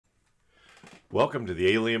Welcome to the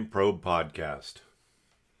Alien Probe Podcast.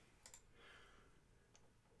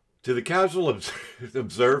 To the casual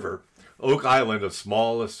observer, Oak Island, a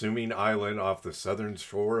small, assuming island off the southern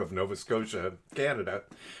shore of Nova Scotia, Canada,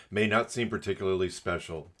 may not seem particularly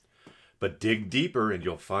special. But dig deeper and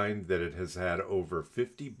you'll find that it has had over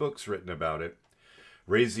 50 books written about it,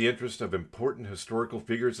 raised the interest of important historical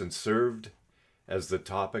figures, and served as the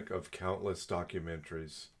topic of countless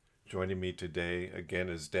documentaries. Joining me today again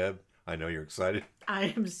is Deb. I know you're excited.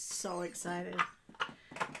 I am so excited.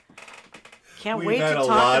 Can't We've wait to had talk a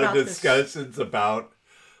lot about of discussions about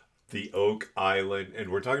the Oak Island, and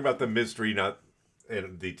we're talking about the mystery, not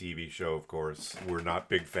in the TV show, of course. We're not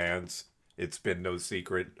big fans. It's been no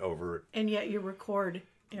secret over. And yet you record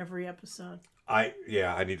every episode. I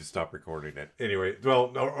need to stop recording it. Anyway,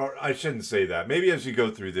 well, or I shouldn't say that. Maybe as you go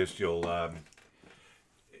through this, you'll.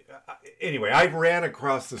 Anyway, I ran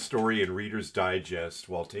across the story in Reader's Digest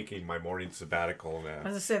while taking my morning sabbatical in a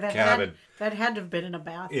cabin. That had to have been in a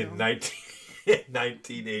bathroom. In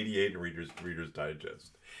 1988 in Reader's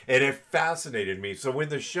Digest. And it fascinated me. So when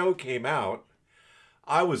the show came out,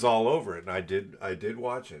 I was all over it, and I did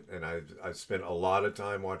watch it, and I spent a lot of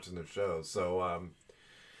time watching the show. So,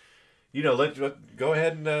 go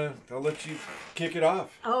ahead and I'll let you kick it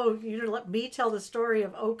off. Oh, let me tell the story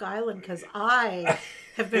of Oak Island, because I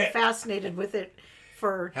have been fascinated with it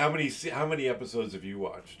for... How many episodes have you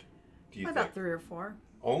watched? Do you about think? 3 or 4.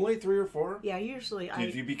 Only 3 or 4? Yeah, usually.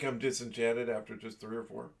 Did you become disenchanted after just 3 or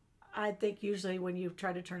 4? I think usually when you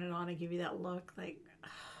try to turn it on, I give you that look like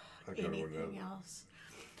anything else.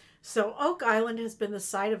 So Oak Island has been the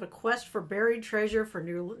site of a quest for buried treasure for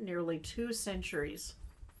nearly 2 centuries.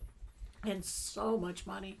 And so much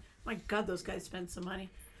money. My God, those guys spent some money.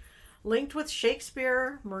 Linked with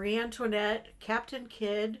Shakespeare, Marie Antoinette, Captain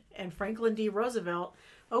Kidd, and Franklin D. Roosevelt,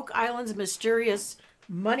 Oak Island's mysterious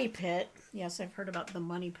money pit, yes, I've heard about the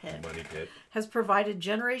money pit, has provided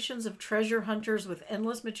generations of treasure hunters with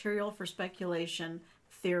endless material for speculation,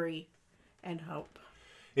 theory, and hope.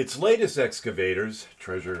 Its latest excavators,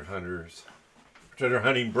 treasure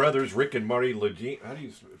hunting brothers Rick and Marty Legina. How do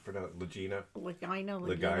you pronounce Legina? Legina.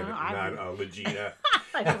 Legina.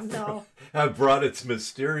 I don't know. Have brought its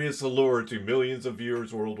mysterious allure to millions of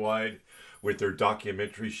viewers worldwide with their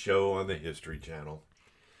documentary show on the History Channel.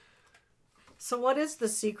 So what is the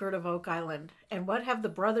secret of Oak Island? And what have the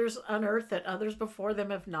brothers unearthed that others before them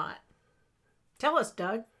have not? Tell us,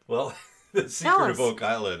 Doug. Well, the secret of Oak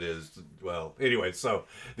Island is, anyway, so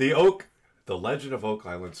the legend of Oak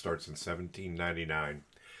Island starts in 1799.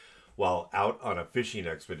 While out on a fishing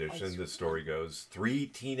expedition, the story goes, 3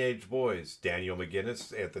 teenage boys, Daniel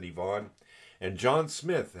McGinnis, Anthony Vaughn, and John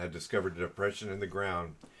Smith, had discovered a depression in the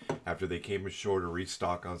ground after they came ashore to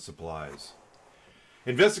restock on supplies.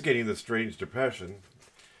 Investigating the strange depression,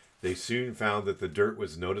 they soon found that the dirt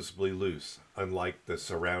was noticeably loose, unlike the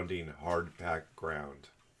surrounding hard-packed ground.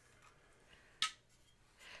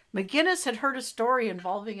 McGinnis had heard a story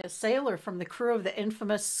involving a sailor from the crew of the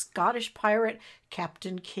infamous Scottish pirate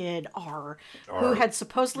Captain Kidd who had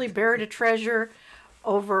supposedly buried a treasure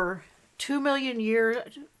over 2 million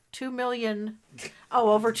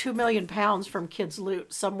pounds from Kidd's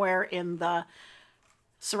loot somewhere in the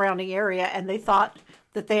surrounding area, and they thought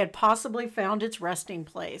that they had possibly found its resting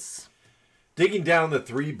place. Digging down, the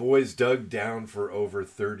 3 boys dug down for over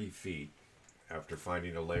 30 feet. After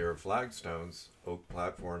finding a layer of flagstones, oak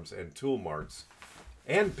platforms, and tool marks,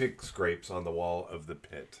 and pick scrapes on the wall of the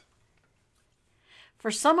pit.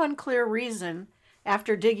 For some unclear reason,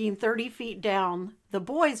 after digging 30 feet down, the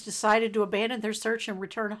boys decided to abandon their search and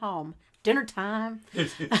return home. Dinner time.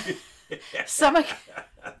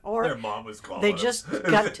 Their mom was calling. They just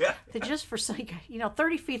for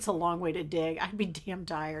 30 feet's a long way to dig. I'd be damn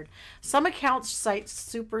tired. Some accounts cite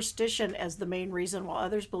superstition as the main reason, while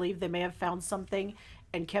others believe they may have found something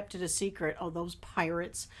and kept it a secret. Oh, those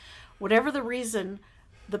pirates. Whatever the reason,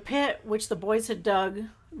 the pit, which the boys had dug,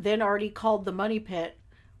 then already called the money pit,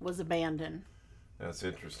 was abandoned. That's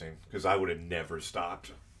interesting, because I would have never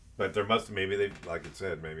stopped. But there must, maybe they, like it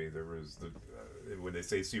said, maybe there was when they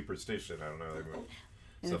say superstition, I don't know,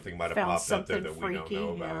 something might have popped up there that we don't know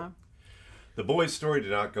about. Yeah. The boys' story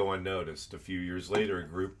did not go unnoticed. A few years later, a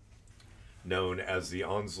group known as the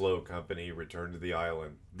Onslow Company returned to the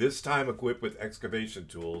island, this time equipped with excavation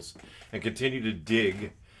tools, and continued the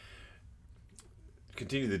dig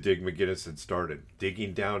McGinnis had started.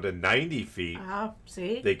 Digging down to 90 feet,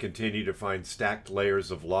 they continued to find stacked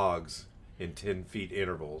layers of logs in 10-feet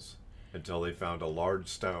intervals until they found a large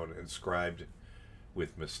stone inscribed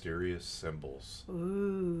with mysterious symbols.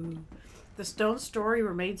 Ooh. The stone story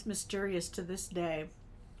remains mysterious to this day.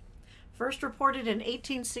 First reported in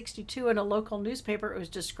 1862 in a local newspaper, it was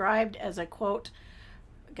described as a, quote,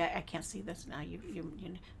 I can't see this now, you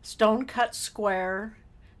stone-cut square,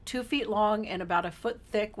 2 feet long and about a foot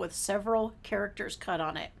thick with several characters cut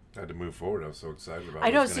on it. I had to move forward. I was so excited about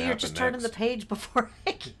I know, what's so gonna you're happen just next. turning the page before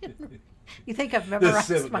I can... You think I've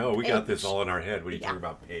memorized my No, we got page. this all in our head when you talk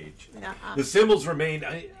about page. Uh-huh. The symbols remained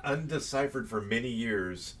undeciphered for many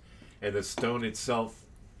years, and the stone itself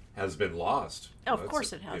has been lost. Oh, of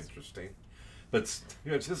course it has. Interesting. But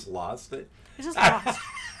it's just lost it. It's just lost.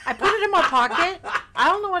 I put it in my pocket. I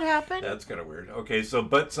don't know what happened. That's kind of weird. Okay,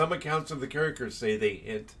 but some accounts of the characters say they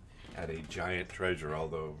hint at a giant treasure,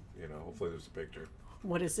 although, hopefully there's a picture.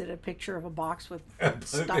 What is it? A picture of a box with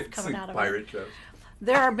stuff coming out of pirate it? chest.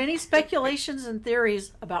 There are many speculations and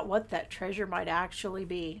theories about what that treasure might actually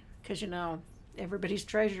be. Because, everybody's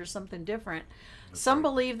treasure is something different. Some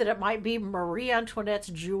believe that it might be Marie Antoinette's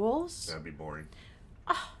jewels. That'd be boring.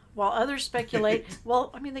 While others speculate,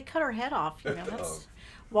 they cut her head off.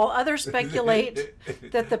 While others speculate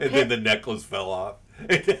that the pit... And then the necklace fell off.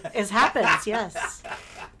 It happens, yes.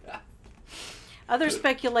 Others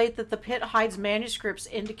speculate that the pit hides manuscripts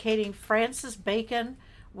indicating Francis Bacon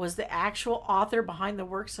was the actual author behind the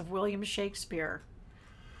works of William Shakespeare.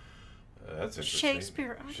 That's interesting.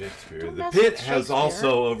 Shakespeare. The pit has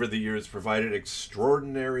also, over the years, provided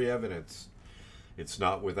extraordinary evidence. It's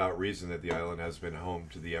not without reason that the island has been home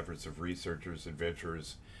to the efforts of researchers,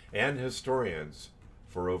 adventurers, and historians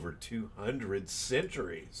for over 200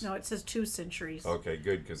 centuries. No, it says 2 centuries. Okay,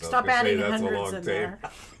 good, because I was Stop going to say adding that's a hundreds long in time. there.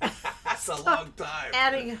 That's a long time.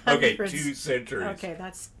 Adding Okay, hundreds. 2 centuries. Okay,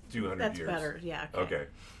 that's 200 years. better. Yeah. Okay.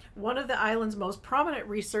 One of the island's most prominent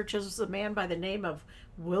researchers was a man by the name of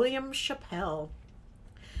William Chappell.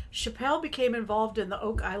 Chappell became involved in the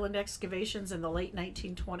Oak Island excavations in the late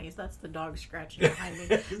 1920s. That's the dog scratching behind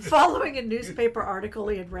me. Following a newspaper article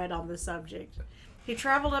he had read on the subject. He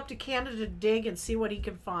traveled up to Canada to dig and see what he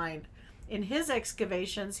could find. In his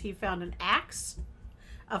excavations, he found an axe,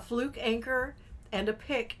 a fluke anchor, and a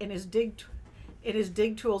pick in his dig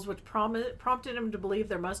tools, which prompted him to believe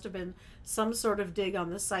there must have been some sort of dig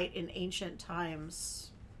on the site in ancient times.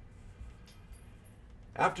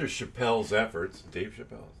 After Chappelle's efforts, Dave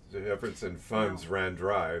Chappelle's efforts and funds ran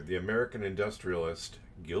dry, the American industrialist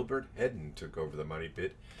Gilbert Hedden took over the money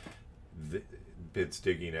pit's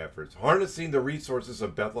digging efforts, harnessing the resources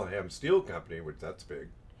of Bethlehem Steel Company, which that's big,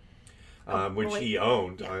 which he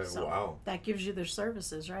owned. Yeah, wow. That gives you their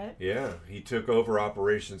services, right? Yeah, he took over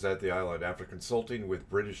operations at the island after consulting with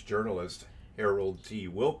British journalist Harold T.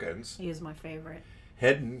 Wilkins. He is my favorite.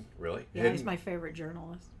 Hedden, really? Yeah, Hedden he's my favorite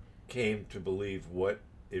journalist. came to believe what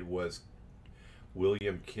it was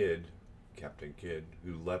William Kidd, Captain Kidd,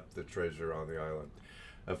 who left the treasure on the island.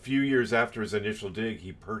 A few years after his initial dig,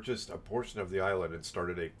 he purchased a portion of the island and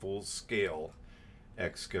started a full-scale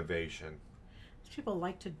excavation. People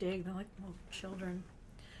like to dig. They're like little children.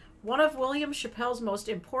 One of William Chappell's most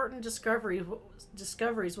important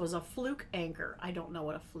discoveries was a fluke anchor. I don't know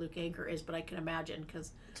what a fluke anchor is, but I can imagine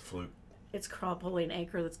because it's probably an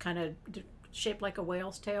anchor that's kind of shaped like a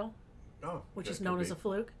whale's tail, which is known as a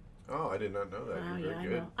fluke. Oh, I did not know that. You're very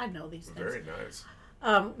good. I know these things. Very nice.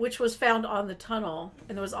 Which was found on the tunnel.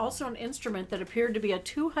 And there was also an instrument that appeared to be a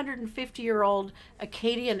 250-year-old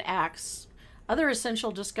Akkadian axe. Other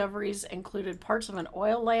essential discoveries included parts of an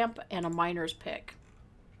oil lamp and a miner's pick.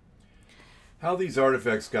 How these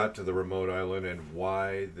artifacts got to the remote island and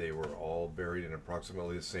why they were all buried in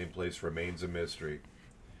approximately the same place remains a mystery,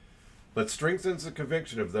 but strengthens the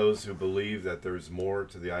conviction of those who believe that there is more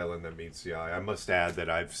to the island than meets the eye. I must add that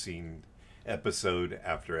I've seen episode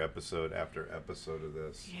after episode after episode of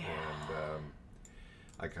this,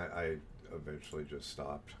 and I eventually just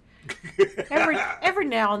stopped. every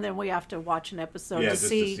now and then we have to watch an episode to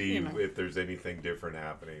see if there's anything different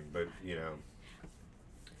happening, but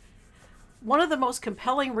One of the most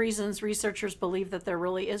compelling reasons researchers believe that there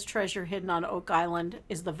really is treasure hidden on Oak Island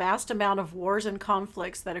is the vast amount of wars and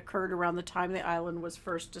conflicts that occurred around the time the island was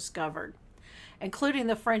first discovered, including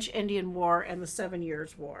the French Indian War and the 7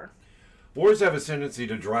 Years' War. Wars have a tendency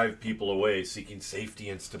to drive people away, seeking safety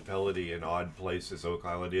and stability in odd places. Oak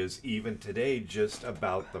Island is, even today, just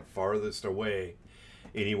about the farthest away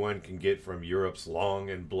anyone can get from Europe's long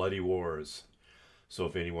and bloody wars. So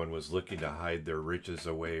if anyone was looking to hide their riches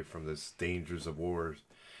away from the dangers of wars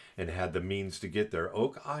and had the means to get there,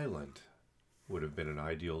 Oak Island would have been an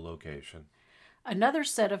ideal location. Another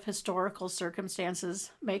set of historical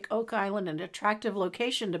circumstances make Oak Island an attractive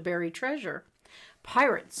location to bury treasure.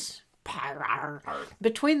 Pirates.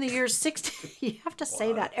 Between the years 16... You have to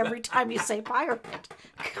say that every time you say pirate.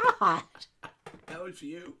 God. That was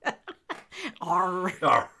you. Arr.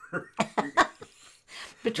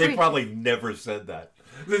 They probably never said that.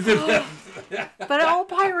 But all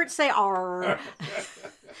pirates say "arr."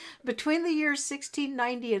 Between the years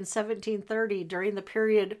 1690 and 1730, during the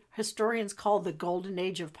period historians call the Golden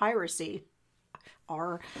Age of Piracy,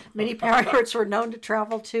 many pirates were known to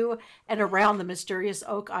travel to and around the mysterious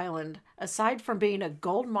Oak Island. Aside from being a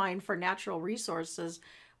gold mine for natural resources,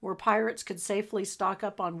 where pirates could safely stock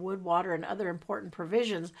up on wood, water, and other important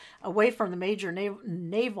provisions away from the major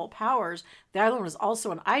naval powers, the island was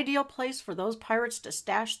also an ideal place for those pirates to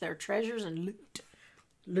stash their treasures and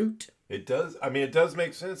loot. It does. I mean, it does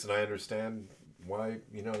make sense, and I understand why,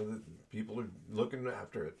 people are looking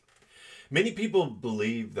after it. Many people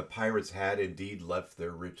believe the pirates had indeed left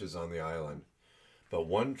their riches on the island, but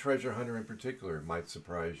one treasure hunter in particular might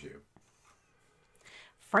surprise you.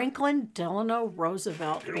 Franklin Delano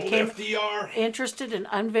Roosevelt became interested in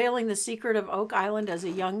unveiling the secret of Oak Island as a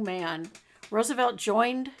young man. Roosevelt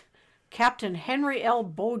joined Captain Henry L.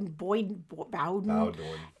 Bowdoin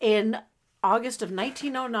in August of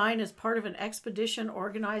 1909 as part of an expedition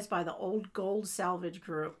organized by the Old Gold Salvage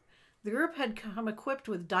Group. The group had come equipped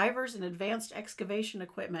with divers and advanced excavation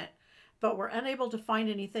equipment, but were unable to find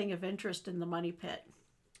anything of interest in the money pit.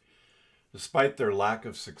 Despite their lack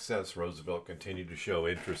of success, Roosevelt continued to show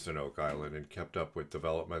interest in Oak Island and kept up with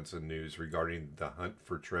developments and news regarding the hunt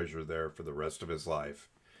for treasure there for the rest of his life,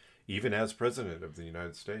 even as President of the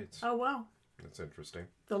United States. Oh, wow. That's interesting.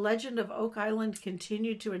 The legend of Oak Island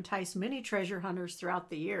continued to entice many treasure hunters throughout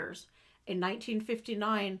the years. In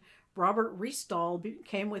 1959, Robert Restall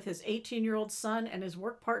came with his 18-year-old son and his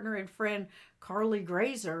work partner and friend Carly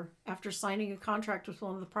Grazer after signing a contract with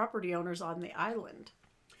one of the property owners on the island.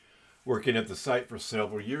 Working at the site for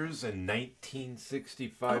several years, in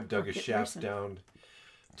 1965 dug a shaft down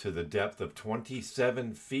to the depth of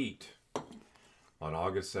 27 feet. On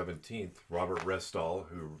August 17th, Robert Restall,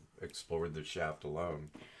 who explored the shaft alone,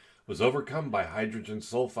 was overcome by hydrogen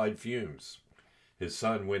sulfide fumes. His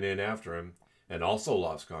son went in after him and also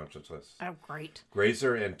lost consciousness. Oh, great.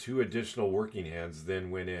 Grazer and 2 additional working hands then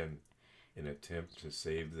went in an attempt to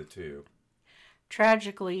save the 2.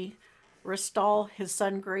 Tragically, Restall, his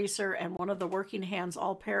son Grazer, and one of the working hands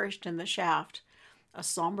all perished in the shaft. A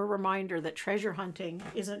somber reminder that treasure hunting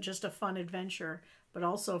isn't just a fun adventure, but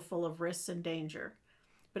also full of risks and danger.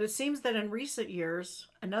 But it seems that in recent years,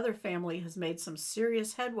 another family has made some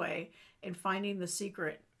serious headway in finding the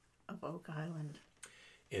secret of Oak Island.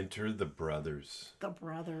 Enter the brothers. The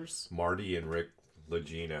brothers. Marty and Rick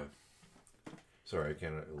Legina. Sorry, I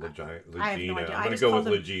can't. Legina. I have no idea. I'm going to go with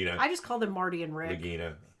Legina. I just call them Marty and Rick.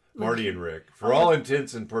 Legina. Marty and Rick. For all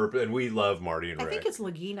intents and purposes, and we love Marty and Rick. I think it's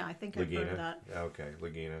Legina. I think I've heard of that. Okay,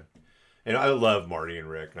 Legina. And I love Marty and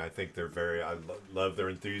Rick, and I think they're I love their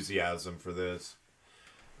enthusiasm for this.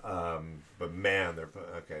 But man, they're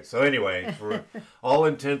okay. So anyway, for all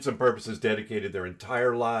intents and purposes, dedicated their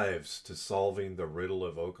entire lives to solving the riddle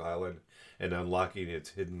of Oak Island and unlocking its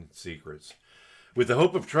hidden secrets, with the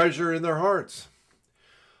hope of treasure in their hearts.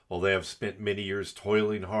 While they have spent many years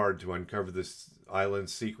toiling hard to uncover this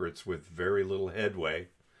island's secrets with very little headway,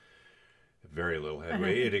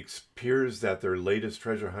 it appears that their latest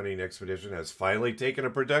treasure hunting expedition has finally taken a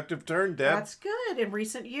productive turn, Deb. That's good. In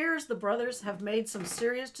recent years, the brothers have made some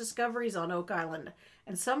serious discoveries on Oak Island,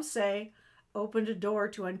 and some say opened a door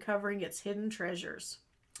to uncovering its hidden treasures.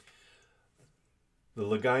 The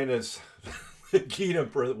Legina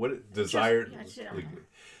desired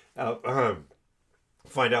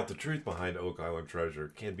find out the truth behind Oak Island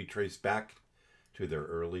treasure can be traced back to their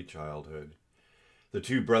early childhood. The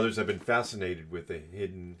 2 brothers have been fascinated with the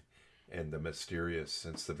hidden and the mysterious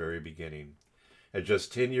since the very beginning. At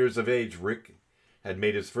just 10 years of age, Rick had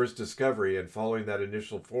made his first discovery, and following that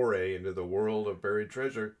initial foray into the world of buried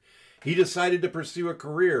treasure, he decided to pursue a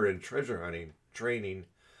career in treasure hunting, training,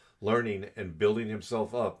 learning, and building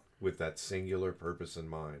himself up with that singular purpose in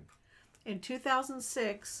mind. In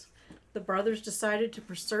 2006, the brothers decided to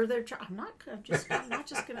pursue their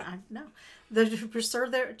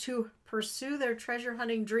pursue their treasure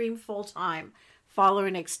hunting dream full time.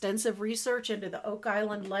 Following extensive research into the Oak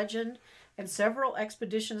Island legend and several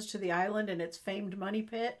expeditions to the island and its famed money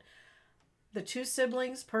pit, the 2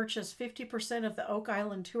 siblings purchased 50% of the Oak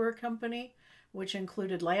Island Tour Company, which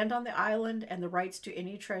included land on the island and the rights to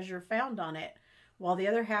any treasure found on it, while the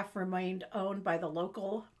other half remained owned by the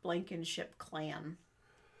local Blankenship clan.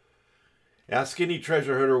 Ask any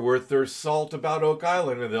treasure hunter worth their salt about Oak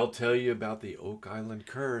Island, and they'll tell you about the Oak Island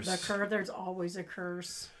curse. There's always a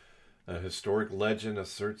curse. A historic legend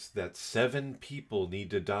asserts that 7 people need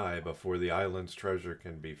to die before the island's treasure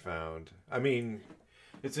can be found. I mean,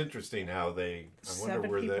 it's interesting how they. I wonder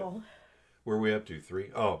where Where are we up to?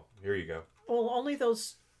 3? Oh, here you go. Well, only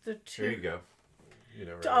those the 2. Here you go. You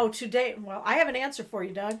know, right? Oh, to date. Well, I have an answer for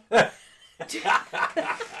you, Doug. I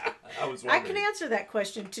was I can answer that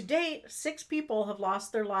question. To date, 6 people have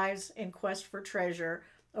lost their lives in quest for treasure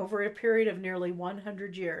over a period of nearly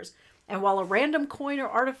 100 years. And while a random coin or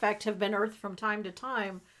artifact have been unearthed from time to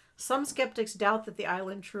time, some skeptics doubt that the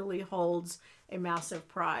island truly holds a massive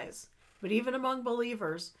prize. But even among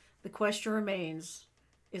believers, the question remains,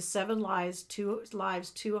 is 7 lives too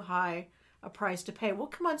high a price to pay? Well,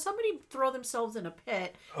 come on, somebody throw themselves in a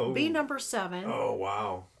pit. Oh. Be number 7. Oh,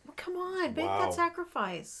 wow. Well, come on, make that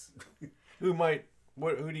sacrifice. Who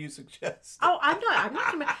do you suggest? Oh, I'm not.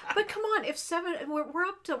 But come on, if 7, we're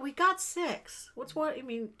up to, we got 6.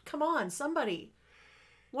 Come on, somebody.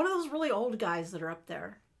 One of those really old guys that are up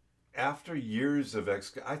there. After years of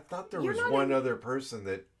I thought there was one other person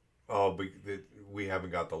that, we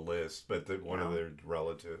haven't got the list, but that one of their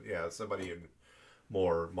relatives, somebody in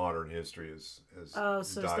more modern history has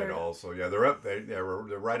died also. Yeah, they're up there. They're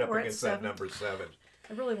right up against that number 7.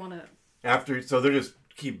 I really want to. So they just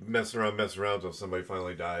keep messing around until somebody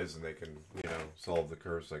finally dies and they can, solve the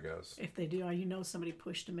curse, I guess. If they do, somebody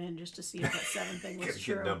pushed them in just to see if that 7 thing was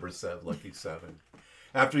true. Get number 7, lucky 7.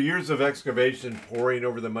 After years of excavation, poring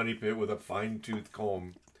over the money pit with a fine-tooth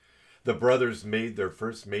comb, the brothers made their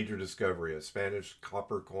first major discovery, a Spanish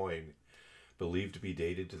copper coin, believed to be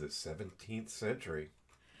dated to the 17th century.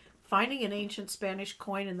 Finding an ancient Spanish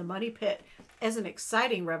coin in the money pit is an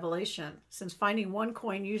exciting revelation, since finding one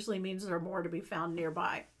coin usually means there are more to be found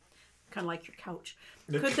nearby. Kind of like your couch.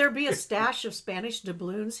 Could there be a stash of Spanish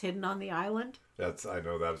doubloons hidden on the island? I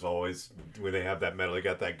know that's always, when they have that metal, they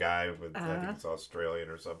got that guy, I think it's Australian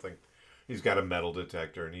or something. He's got a metal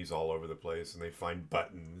detector and he's all over the place, and they find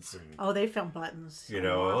buttons. They found buttons.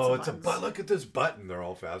 It's a button. Look at this button. They're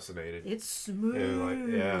all fascinated. It's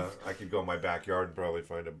smooth. I could go in my backyard and probably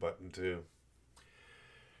find a button too.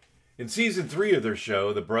 In season 3 of their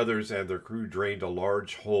show, the brothers and their crew drained a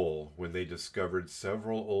large hole when they discovered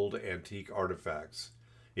several old antique artifacts.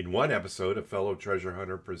 In one episode, a fellow treasure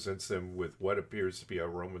hunter presents them with what appears to be a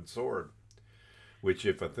Roman sword, which,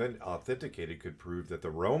 if authenticated, could prove that the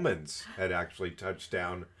Romans had actually touched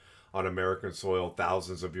down on American soil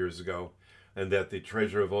thousands of years ago, and that the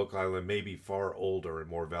treasure of Oak Island may be far older and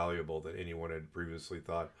more valuable than anyone had previously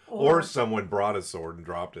thought. Or someone brought a sword and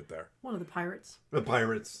dropped it there. One of the pirates. The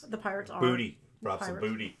pirates. The pirates are. Booty. Brought some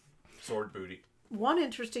booty. Sword booty. One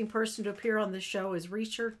interesting person to appear on the show is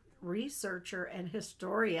researcher and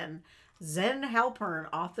historian Zen Halpern,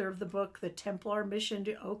 author of the book The Templar Mission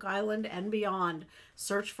to Oak Island and Beyond,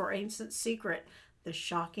 Search for Ancient Secret, The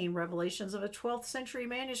Shocking Revelations of a 12th Century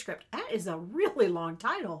Manuscript. That is a really long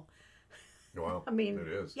title. Wow, it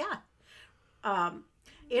is. Yeah.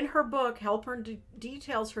 In her book, Halpern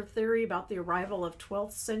details her theory about the arrival of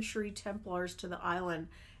 12th century Templars to the island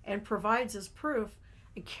and provides as proof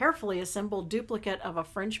a carefully assembled duplicate of a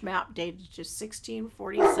French map dated to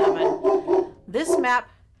 1647. This map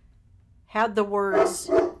had the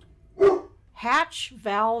words hatch,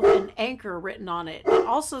 valve, and anchor written on it. It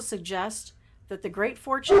also suggests that the great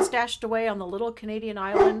fortune stashed away on the little Canadian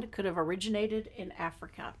island could have originated in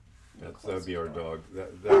Africa. That'd be our dog.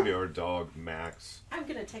 That'd be our dog, Max. I'm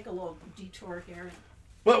going to take a little detour here.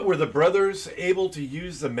 But were the brothers able to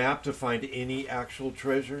use the map to find any actual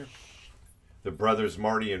treasure? The brothers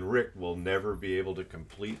Marty and Rick will never be able to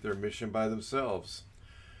complete their mission by themselves.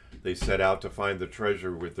 They set out to find the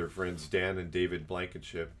treasure with their friends Dan and David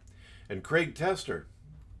Blankenship and Craig Tester.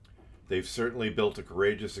 They've certainly built a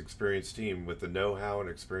courageous, experienced team with the know-how and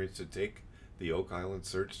experience to take the Oak Island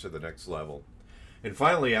search to the next level. And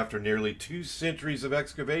finally, after nearly 2 centuries of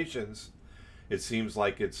excavations, it seems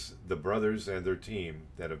like it's the brothers and their team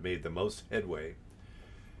that have made the most headway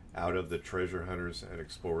out of the treasure hunters and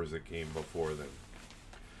explorers that came before them.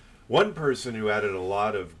 One person who added a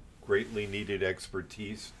lot of greatly needed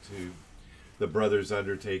expertise to the brothers'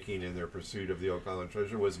 undertaking in their pursuit of the Oak Island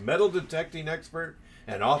treasure was metal detecting expert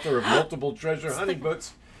and author of multiple treasure hunting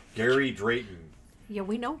books, Gary Drayton. Yeah,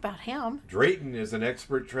 we know about him. Drayton is an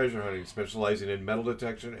expert treasure hunting, specializing in metal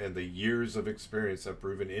detection, and the years of experience have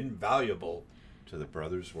proven invaluable to the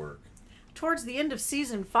brothers' work. Towards the end of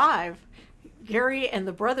season 5, Gary and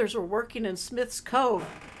the brothers were working in Smith's Cove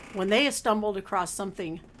when they stumbled across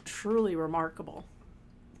something truly remarkable.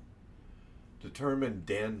 Determined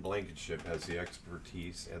Dan Blankenship has the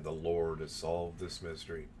expertise and the lore to solve this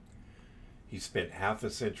mystery. He spent half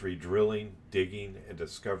a century drilling, digging, and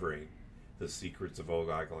discovering the secrets of Oak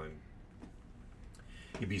Island.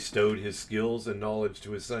 He bestowed his skills and knowledge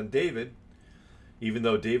to his son David. Even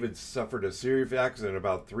though David suffered a serious accident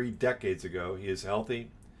about 3 decades ago, he is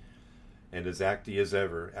healthy and as active as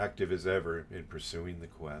ever in pursuing the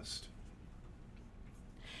quest.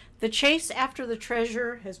 The chase after the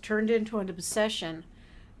treasure has turned into an obsession.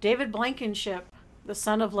 David Blankenship, the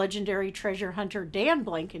son of legendary treasure hunter Dan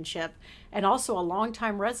Blankenship, and also a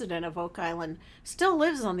longtime resident of Oak Island, still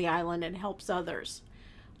lives on the island and helps others.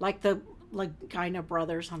 Like the Lagina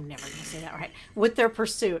brothers, I'm never going to say that right, with their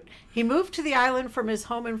pursuit. He moved to the island from his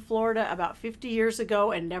home in Florida about 50 years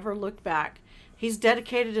ago and never looked back. He's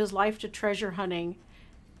dedicated his life to treasure hunting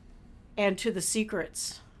and to the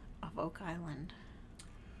secrets of Oak Island.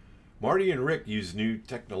 Marty and Rick use new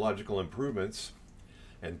technological improvements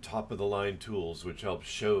and top-of-the-line tools, which help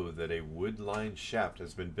show that a wood-lined shaft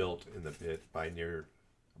has been built in the pit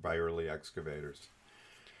by early excavators.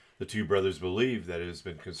 The two brothers believe that it has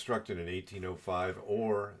been constructed in 1805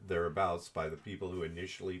 or thereabouts by the people who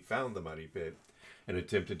initially found the money pit and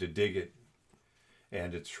attempted to dig it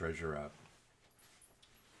and its treasure up.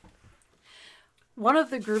 One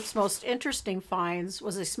of the group's most interesting finds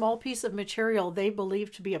was a small piece of material they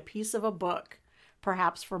believed to be a piece of a book,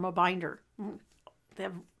 perhaps from a binder. They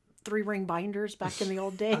have 3-ring binders back in the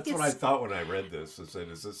old days. That's what I thought when I read this. I said,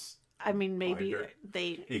 is this... I mean, maybe binder?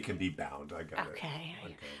 they... It can be bound. I got it. Okay.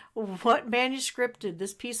 What manuscript did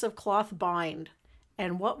this piece of cloth bind?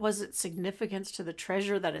 And what was its significance to the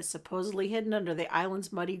treasure that is supposedly hidden under the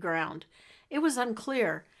island's muddy ground? It was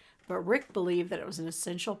unclear, but Rick believed that it was an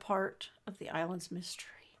essential part of the island's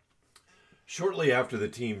mystery. Shortly after the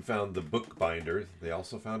team found the book binder, they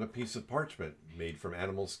also found a piece of parchment made from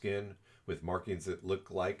animal skin with markings that look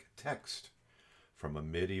like text from a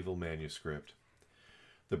medieval manuscript.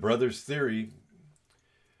 The brothers' theory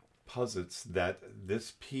posits that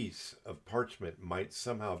this piece of parchment might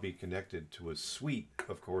somehow be connected to a suite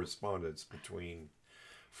of correspondence between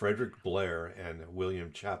Frederick Blair and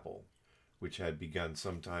William Chappell, which had begun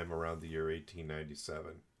sometime around the year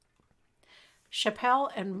 1897. Chappell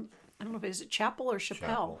and, I don't know if it's Chappell or Chappell.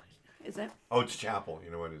 Chappell. Is it? Oh, it's Chappell.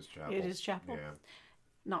 You know what? It's Chappell. It is Chappell? Yeah.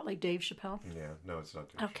 Not like Dave Chappelle? Yeah. No, it's not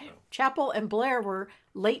Dave Okay. Chappelle. Chappell and Blair were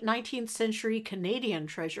late 19th century Canadian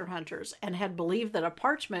treasure hunters and had believed that a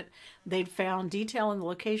parchment they'd found detailing the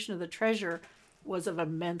location of the treasure was of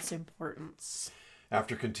immense importance.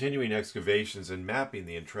 After continuing excavations and mapping,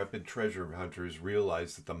 the intrepid treasure hunters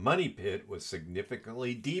realized that the money pit was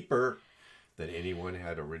significantly deeper than anyone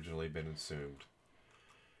had originally been assumed.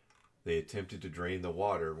 They attempted to drain the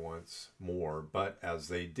water once more, but as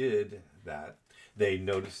they did that, they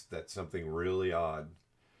noticed that something really odd.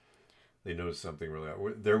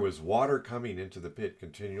 There was water coming into the pit,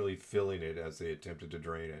 continually filling it as they attempted to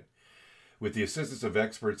drain it. With the assistance of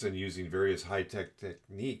experts and using various high-tech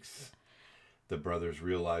techniques, the brothers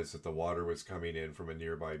realized that the water was coming in from a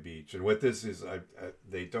nearby beach. And what this is,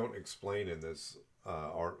 they don't explain in this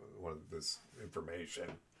this information.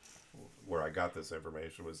 Where I got this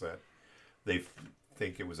information was that they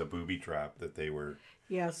think it was a booby trap that they were.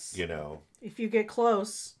 Yes. You know. If you get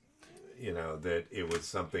close. You know, that it was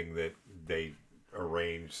something that they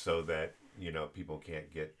arranged so that, you know, people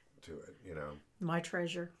can't get to it, you know. My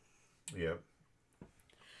treasure. Yep.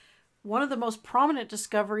 One of the most prominent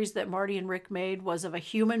discoveries that Marty and Rick made was of a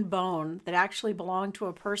human bone that actually belonged to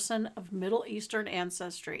a person of Middle Eastern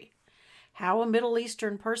ancestry. How a Middle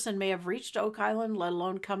Eastern person may have reached Oak Island, let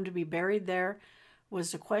alone come to be buried there,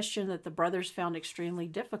 was a question that the brothers found extremely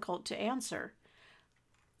difficult to answer.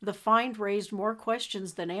 The find raised more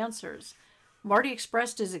questions than answers. Marty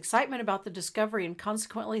expressed his excitement about the discovery and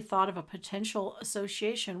consequently thought of a potential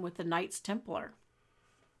association with the Knights Templar.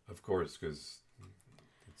 Of course, because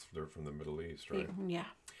they're from the Middle East, right? Yeah.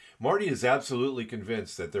 Marty is absolutely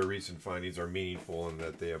convinced that their recent findings are meaningful and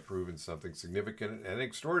that they have proven something significant and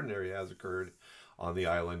extraordinary has occurred on the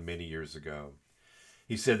island many years ago.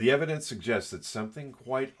 He said the evidence suggests that something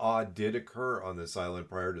quite odd did occur on this island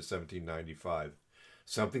prior to 1795.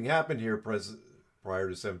 Something happened here prior to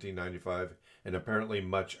 1795 and apparently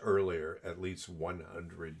much earlier, at least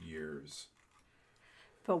 100 years.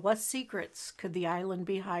 But what secrets could the island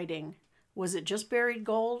be hiding? Was it just buried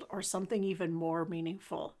gold or something even more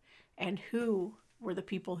meaningful? And who were the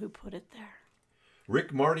people who put it there?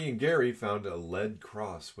 Rick, Marty, and Gary found a lead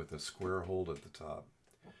cross with a square hole at the top.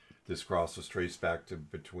 This cross was traced back to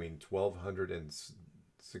between 1200 and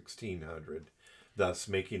 1600, thus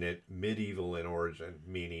making it medieval in origin,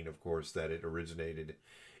 meaning, of course, that it originated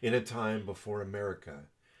in a time before America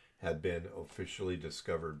had been officially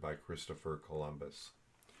discovered by Christopher Columbus.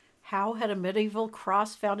 How had a medieval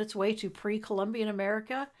cross found its way to pre-Columbian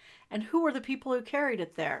America? And who were the people who carried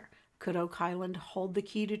it there? Could Oak Island hold the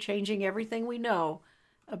key to changing everything we know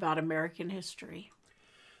about American history?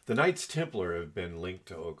 The Knights Templar have been linked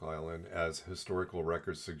to Oak Island, as historical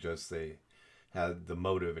records suggest they had the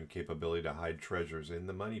motive and capability to hide treasures in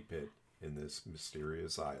the money pit in this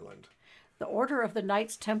mysterious island. The Order of the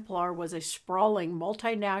Knights Templar was a sprawling,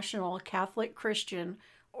 multinational Catholic Christian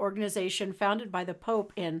organization founded by the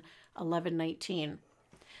Pope in 1119.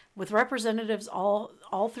 With representatives all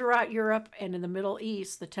throughout Europe and in the Middle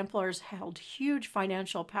East, the Templars held huge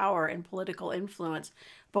financial power and political influence,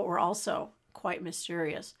 but were also quite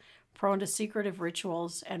mysterious, prone to secretive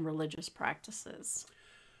rituals and religious practices.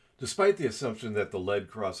 Despite the assumption that the lead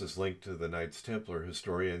cross is linked to the Knights Templar,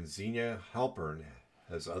 historian Xenia Halpern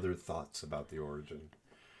has other thoughts about the origin.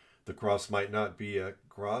 The cross might not be a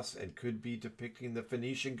cross and could be depicting the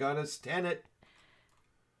Phoenician goddess Tanit.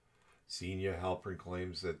 Xenia Halpern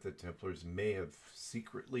claims that the Templars may have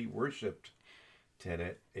secretly worshipped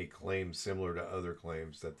Tanit, a claim similar to other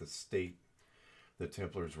claims that the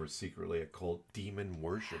Templars were secretly occult demon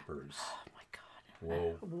worshippers. Oh my God.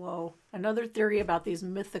 Whoa. Whoa. Another theory about these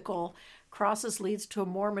mythical crosses leads to a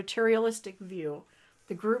more materialistic view.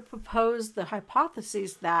 The group proposed the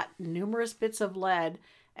hypothesis that numerous bits of lead,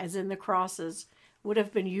 as in the crosses, would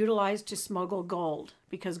have been utilized to smuggle gold.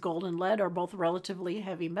 Because gold and lead are both relatively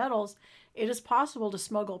heavy metals, it is possible to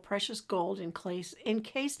smuggle precious gold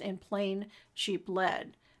encased in plain, cheap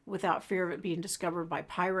lead without fear of it being discovered by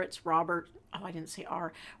pirates, robbers,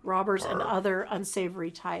 and other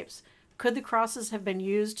unsavory types. Could the crosses have been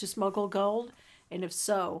used to smuggle gold? And if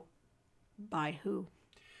so, by who?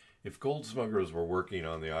 If gold smugglers were working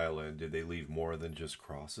on the island, did they leave more than just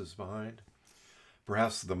crosses behind?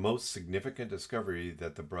 Perhaps the most significant discovery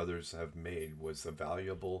that the brothers have made was the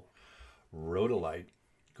valuable rhodolite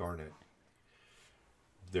garnet.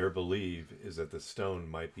 Their belief is that the stone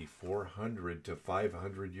might be 400 to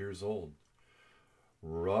 500 years old.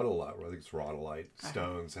 Rhodolite, I think it's rhodolite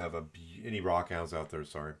stones have any rock hounds out there,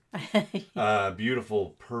 sorry.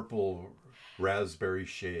 Beautiful purple raspberry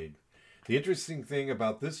shade. The interesting thing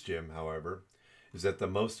about this gem, however, is that they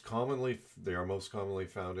are most commonly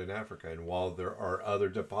found in Africa. And while there are other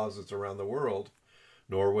deposits around the world,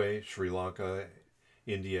 Norway, Sri Lanka,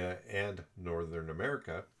 India, and Northern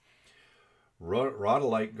America,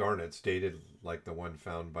 rhodolite garnets dated like the one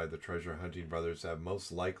found by the treasure hunting brothers have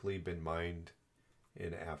most likely been mined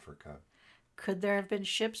in Africa. Could there have been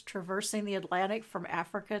ships traversing the Atlantic from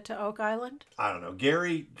Africa to Oak Island? I don't know.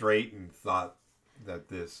 Gary Drayton thought that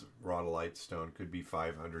this rhodolite stone could be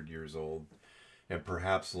 500 years old, and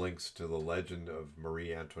perhaps links to the legend of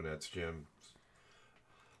Marie Antoinette's gems.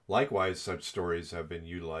 Likewise, such stories have been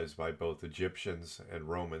utilized by both Egyptians and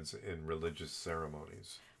Romans in religious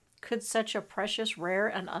ceremonies. Could such a precious, rare,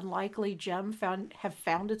 and unlikely gem have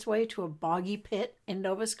found its way to a boggy pit in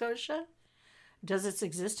Nova Scotia? Does its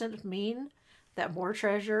existence mean that more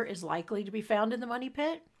treasure is likely to be found in the money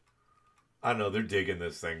pit? I don't know, they're digging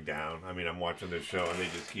this thing down. I mean, I'm watching this show and they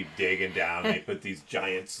just keep digging down. They put these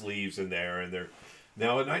giant sleeves in there and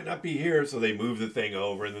now it might not be here, so they move the thing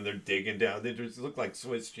over and then they're digging down. They just look like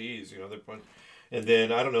Swiss cheese, and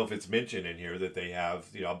then I don't know if it's mentioned in here that they have,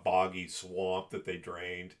 a boggy swamp that they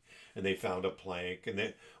drained and they found a plank. And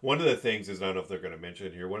then one of the things is, I don't know if they're going to mention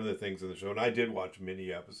it here, one of the things in the show, and I did watch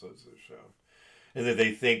many episodes of the show, and that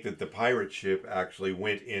they think that the pirate ship actually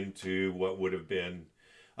went into what would have been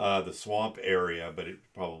the swamp area, but it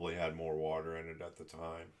probably had more water in it at the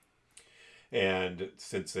time. And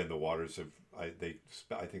since then, the waters have, I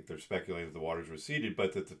think they're speculating that the waters receded,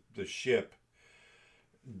 but that the ship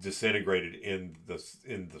disintegrated in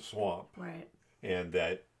the swamp. Right. And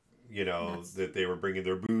that, that they were bringing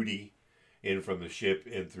their booty in from the ship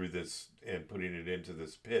in through this and putting it into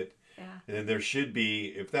this pit. Yeah. And then there should be,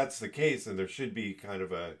 if that's the case, then there should be kind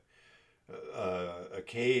of a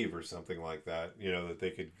cave or something like that, that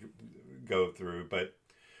they could go through. But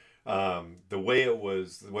the way it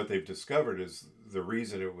was, what they've discovered is the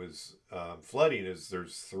reason it was flooding is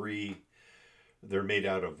they're made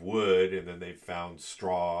out of wood, and then they found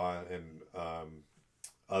straw and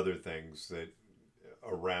other things that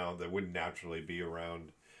wouldn't naturally be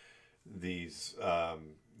around these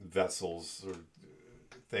vessels or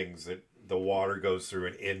things that the water goes through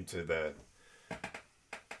and into the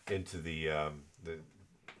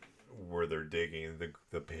where they're digging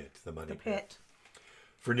the pit, the money pit.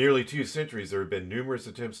 For nearly 2 centuries, there have been numerous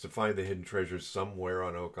attempts to find the hidden treasures somewhere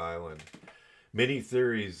on Oak Island. Many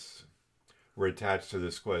theories were attached to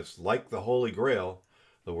this quest, like the Holy Grail,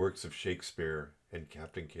 the works of Shakespeare, and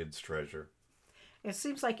Captain Kidd's treasure. It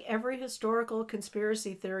seems like every historical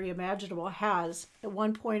conspiracy theory imaginable has, at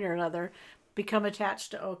one point or another, become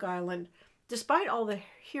attached to Oak Island. Despite all the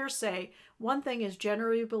hearsay, one thing is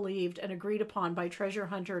generally believed and agreed upon by treasure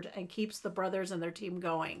hunters and keeps the brothers and their team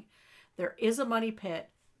going. There is a money pit,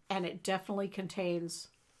 and it definitely contains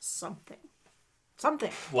something.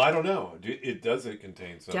 Something. Well, I don't know. It doesn't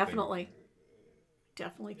contain something. Definitely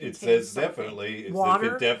contains it says something. Definitely.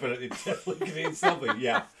 Water. It definitely contains something.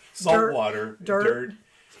 Yeah. Salt water, dirt,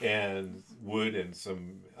 and wood, and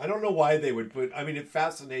some... I don't know why they would put... I mean, it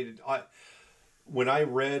fascinated... when I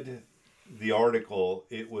read the article,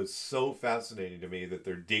 it was so fascinating to me that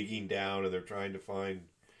they're digging down and they're trying to find,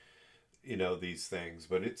 these things.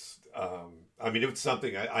 But it's, I mean, it's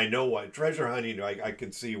something I know why treasure hunting. I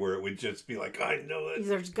can see where it would just be like, I know it.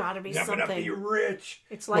 There's got to be something. I'm gonna be rich.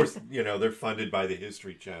 It's like, of course, they're funded by the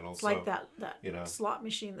History Channel. It's like that slot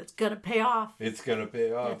machine that's gonna pay off. It's gonna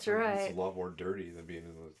pay off. That's right. It's a lot more dirty than being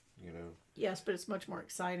in the, Yes, but it's much more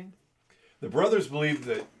exciting. The brothers believed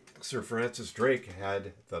that Sir Francis Drake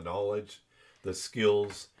had the knowledge, the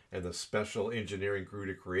skills, and the special engineering crew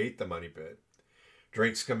to create the money pit.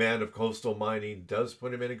 Drake's command of coastal mining does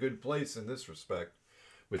put him in a good place in this respect,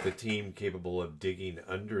 with a team capable of digging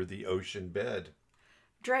under the ocean bed.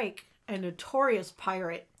 Drake, a notorious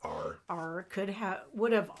pirate,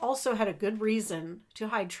 would have also had a good reason to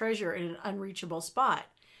hide treasure in an unreachable spot.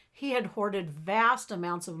 He had hoarded vast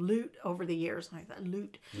amounts of loot over the years. Like that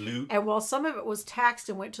loot. And while some of it was taxed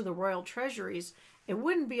and went to the royal treasuries, it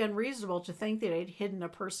wouldn't be unreasonable to think that they'd hidden a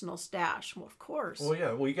personal stash. Well, of course. Well,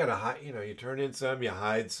 yeah. Well, you got to hide. You turn in some, you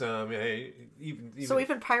hide some.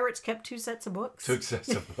 Even pirates kept 2 sets of books. 2 sets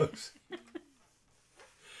of books.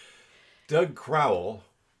 Doug Crowell,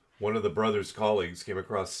 one of the brothers' colleagues, came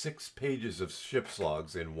across 6 pages of ship's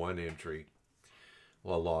logs in one entry.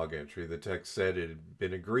 Well, a log entry. The text said it had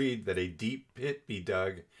been agreed that a deep pit be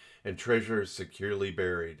dug and treasure securely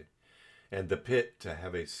buried, and the pit to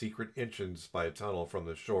have a secret entrance by a tunnel from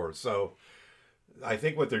the shore. So I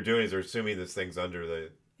think what they're doing is they're assuming this thing's under the...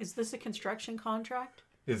 Is this a construction contract?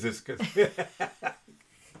 Is this...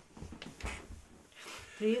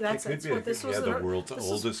 See, that's what this was. The world's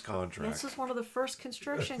oldest contract. This was one of the first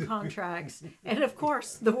construction contracts. And of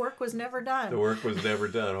course, the work was never done. The work was never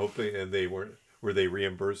done. Hopefully, and they weren't... Were they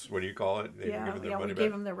reimbursed? What do you call it? We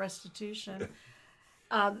gave them their restitution.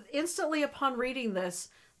 Instantly upon reading this,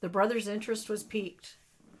 the brothers' interest was piqued.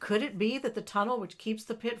 Could it be that the tunnel which keeps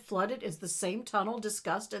the pit flooded is the same tunnel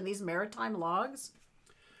discussed in these maritime logs?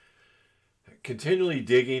 Continually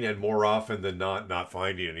digging and more often than not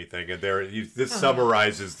finding anything. And this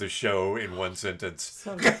summarizes the show in one sentence.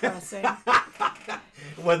 So depressing.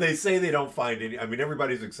 When they say they don't find any, I mean,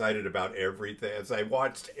 everybody's excited about everything. As I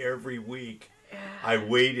watched every week, I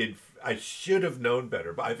waited. I should have known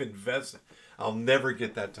better, but I've invested. I'll never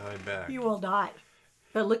get that time back. You will not.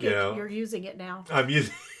 But look you're using it now. I'm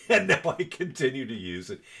using it, and now I continue to use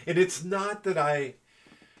it. And it's not that I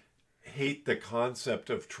hate the concept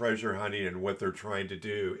of treasure hunting and what they're trying to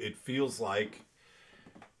do. It feels like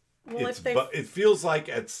it feels like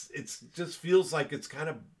it's just feels like it's kind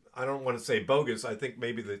of, I don't want to say bogus. I think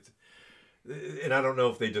maybe that, and I don't know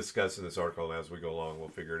if they discuss in this article, and as we go along we'll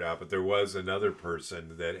figure it out, but there was another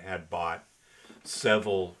person that had bought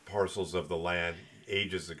several parcels of the land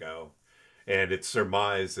ages ago, and it's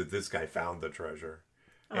surmised that this guy found the treasure,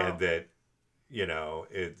 and that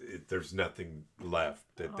there's nothing left,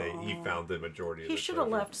 that he found the majority of the treasure. He should have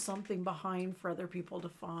left something behind for other people to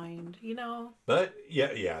find, But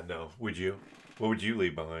no, would you? What would you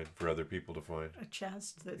leave behind for other people to find? A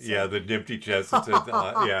chest that said... the empty chest that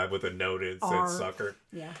said, with a note that said sucker.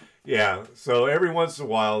 Yeah. Yeah, so every once in a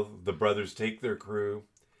while, the brothers take their crew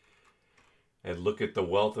and look at the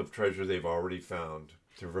wealth of treasure they've already found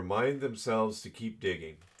to remind themselves to keep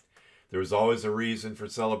digging. There is always a reason for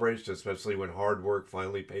celebration, especially when hard work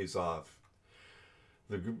finally pays off.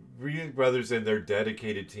 The brothers and their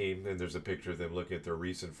dedicated team, and there's a picture of them looking at their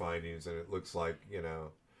recent findings, and it looks like,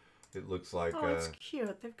 it looks like... Oh, it's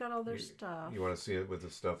cute. They've got all their stuff. You want to see it with the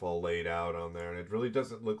stuff all laid out on there. And it really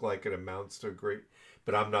doesn't look like it amounts to a great...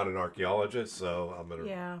 But I'm not an archaeologist, so I'm going to...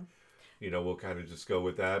 Yeah. We'll kind of just go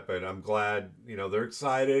with that. But I'm glad, they're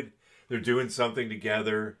excited. They're doing something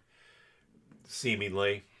together,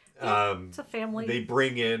 seemingly. Yeah, it's a family. They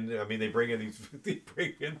bring in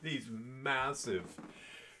these massive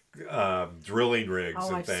drilling rigs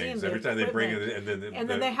and things. Every time they bring it, and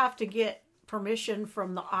then they have to get permission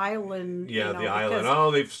from the island. Yeah, the island.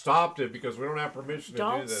 Oh, they've stopped it because we don't have permission to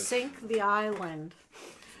do this. Don't sink the island.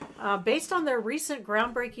 Based on their recent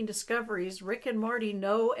groundbreaking discoveries, Rick and Marty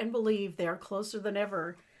know and believe they are closer than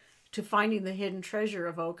ever to finding the hidden treasure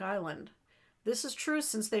of Oak Island. This is true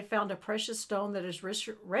since they found a precious stone that is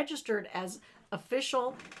registered as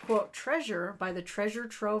official, quote, treasure by the Treasure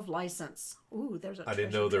Trove license. Ooh, there's a I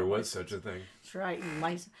didn't know there was such a thing. That's right.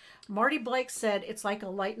 Marty Blake said, it's like a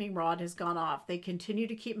lightning rod has gone off. They continue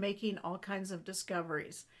to keep making all kinds of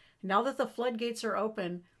discoveries. Now that the floodgates are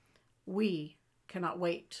open, we cannot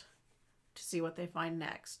wait to see what they find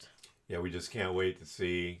next. Yeah, we just can't wait to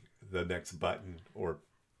see the next button or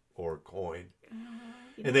coin.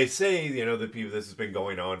 And they say, that people, this has been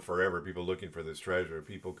going on forever, people looking for this treasure.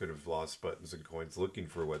 People could have lost buttons and coins looking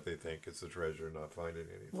for what they think is the treasure and not finding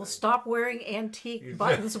anything. Well, stop wearing antique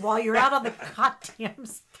buttons while you're out on the goddamn...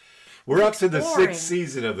 We're up to the 6th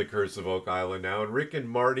season of The Curse of Oak Island now, and Rick and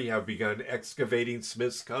Marty have begun excavating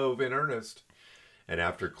Smith's Cove in earnest. And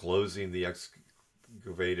after closing the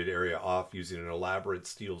excavated area off using an elaborate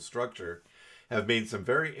steel structure, have made some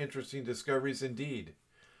very interesting discoveries indeed.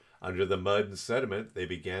 Under the mud and sediment, they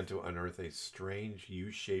began to unearth a strange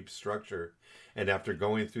U-shaped structure, and after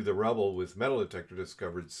going through the rubble with metal detector,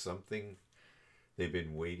 discovered something they've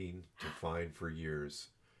been waiting to find for years: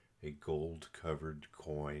 a gold-covered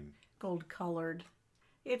coin. Gold-colored.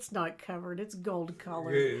 It's not covered, it's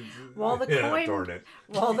gold-colored. While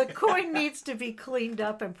the coin needs to be cleaned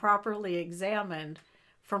up and properly examined,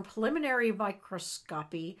 from preliminary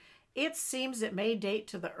microscopy, it seems it may date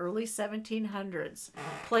to the early 1700s,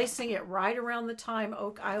 placing it right around the time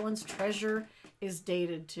Oak Island's treasure is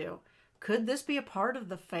dated to. Could this be a part of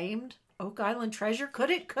the famed Oak Island treasure? Could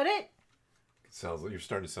it? It sounds like you're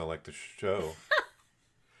starting to sound like the show.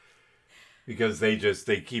 Because they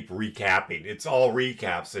keep recapping. It's all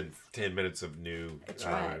recaps and 10 minutes of new. That's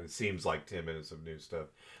right. It seems like 10 minutes of new stuff.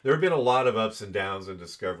 There have been a lot of ups and downs and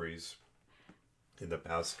discoveries in the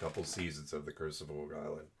past couple seasons of The Curse of Oak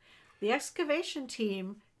Island. The excavation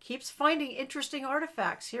team keeps finding interesting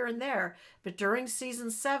artifacts here and there, but during season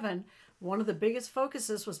 7, one of the biggest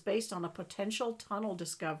focuses was based on a potential tunnel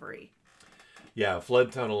discovery. Yeah, a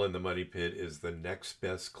flood tunnel in the Muddy Pit is the next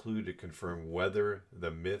best clue to confirm whether the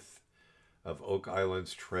myth of Oak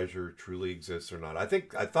Island's treasure truly exists or not. I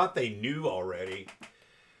thought they knew already.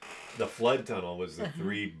 The flood tunnel was the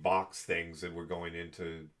 3 box things that were going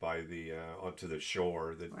into onto the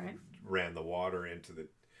shore that ran the water into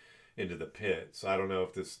the pit. So I don't know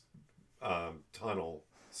if this tunnel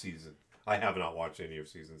season... I have not watched any of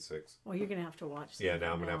season 6. Well, you're going to have to watch that. Yeah,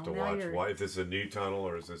 now I'm going to have to watch. If this is a new tunnel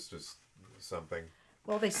or is this just something?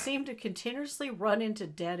 Well, they seem to continuously run into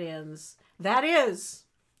dead ends. That is,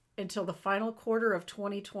 until the final quarter of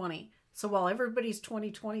 2020. So while everybody's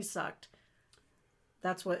 2020 sucked,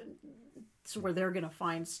 that's where they're going to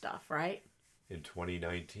find stuff, right? In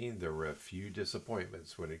 2019, there were a few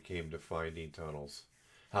disappointments when it came to finding tunnels.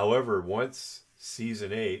 However, once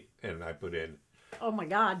season 8, and I put in... Oh my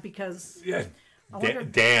God, because... Yeah,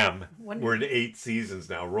 damn. We're in 8 seasons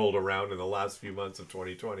now, rolled around in the last few months of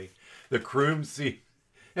 2020. The Croom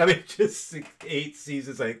just 8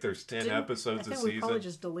 seasons. I think there's 10 episodes a season. I think we probably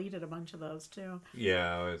just deleted a bunch of those, too.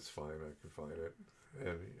 Yeah, it's fine. I can find it.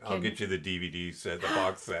 And I'll get you the DVD set, the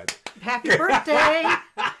box set. Happy birthday!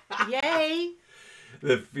 Yay!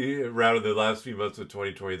 Around the last few months of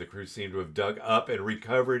 2020, the crew seemed to have dug up and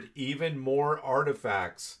recovered even more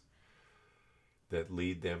artifacts that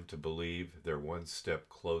lead them to believe they're one step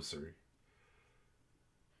closer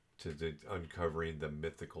to uncovering the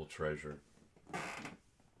mythical treasure.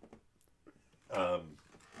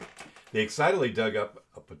 They excitedly dug up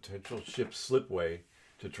a potential ship slipway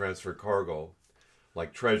to transfer cargo,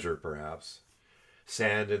 like treasure perhaps,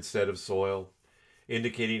 sand instead of soil,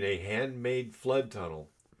 indicating a handmade flood tunnel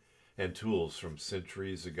and tools from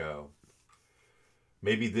centuries ago.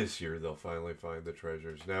 Maybe this year they'll finally find the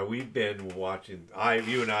treasures. Now, we've been watching,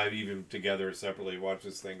 you and I have even together separately watched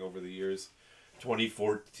this thing over the years.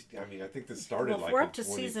 2014, I think this started like we're in up to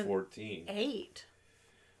 2014. Season 8.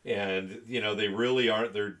 And, they really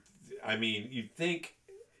aren't, you'd think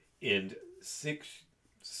in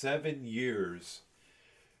 7 years...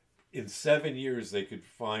 In 7 years, they could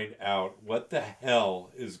find out what the hell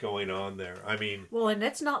is going on there. Well, and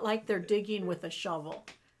it's not like they're digging with a shovel.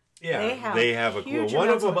 Yeah, they have a clue. One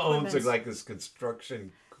of them owns like this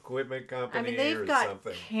construction equipment company. They've got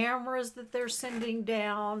cameras that they're sending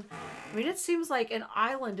down. It seems like an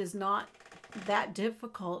island is not that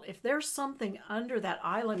difficult. If there's something under that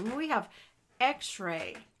island, we have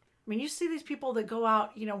X-ray. You see these people that go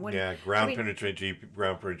out, when... Yeah, ground penetrating,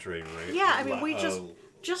 right? Yeah,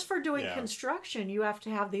 Just for doing construction, you have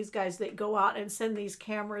to have these guys that go out and send these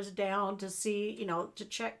cameras down to see, to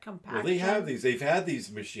check compaction. Well, they have these. They've had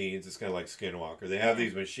these machines. It's kind of like Skinwalker. They have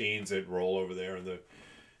these machines that roll over there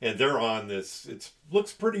and they're on this. It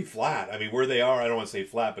looks pretty flat. I mean, where they are, I don't want to say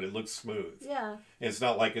flat, but it looks smooth. Yeah. And it's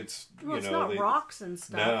not like it's it's not rocks and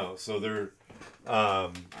stuff. No, so they're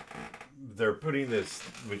putting this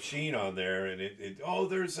machine on there, and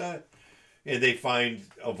and they find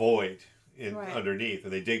a void underneath,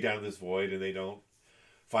 and they dig down this void, and they don't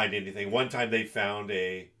find anything. One time they found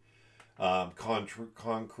a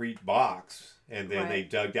concrete box, and then they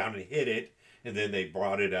dug down and hit it, and then they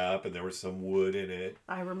brought it up, and there was some wood in it.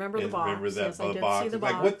 I remember the box. Remember that yes, I did box? See the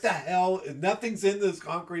box. Like, what the hell? Nothing's in this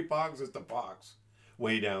concrete box. It's the box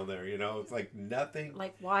way down there. You know, it's like nothing.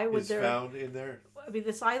 Like, why would there found in there? I mean,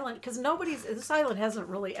 this island, because this island hasn't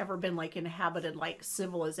really ever been like inhabited like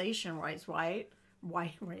civilization-wise, right?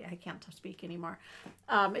 Why? I can't speak anymore.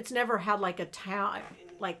 It's never had like a town,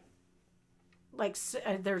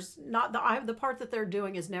 there's not the part that they're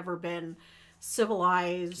doing has never been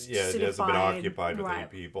civilized. Yeah, it hasn't been occupied with any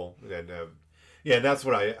people, and that's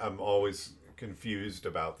what I'm always confused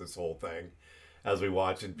about this whole thing. As we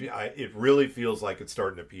watch, and it really feels like it's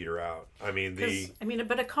starting to peter out. I mean,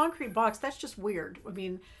 but a concrete box, that's just weird. I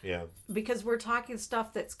mean, yeah, because we're talking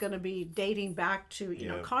stuff that's going to be dating back to, you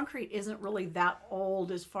know, concrete isn't really that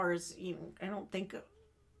old as far as, you know, I don't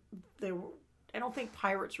think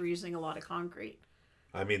pirates were using a lot of concrete.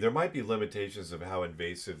 I mean, there might be limitations of how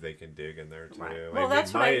invasive they can dig in there too. Right. Well,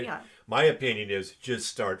 that's my opinion is just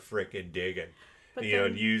start frickin' digging. But we do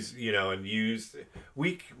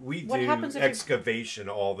excavation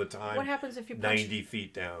all the time. What happens if you 90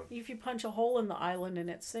 feet down? If you punch a hole in the island and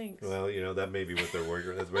it sinks? Well, that may be what they're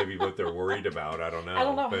worried. That's maybe what they're worried about. I don't know. I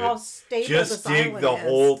don't know how stable just this island dig the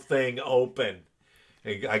whole thing open,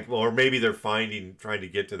 or maybe they're trying to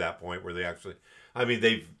get to that point where they actually. I mean,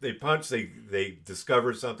 they punch, they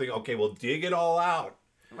discover something. Okay, well, dig it all out.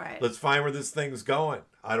 Right. Let's find where this thing's going.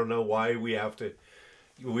 I don't know why we have to.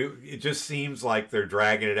 It just seems like they're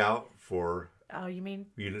dragging it out for. Oh, you mean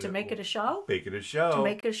to make it a show? Make it a show. To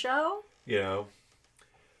make a show? You know.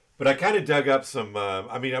 But I kind of dug up some.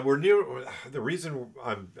 I mean, we're near. The reason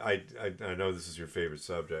I know this is your favorite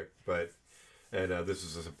subject, but this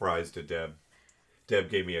is a surprise to Deb.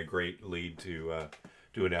 Deb gave me a great lead to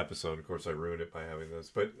do an episode. Of course, I ruined it by having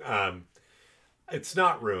this, but it's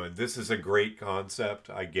not ruined. This is a great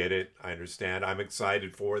concept. I get it. I understand. I'm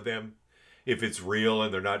excited for them. If it's real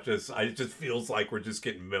and they're not just, it just feels like we're just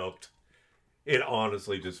getting milked. It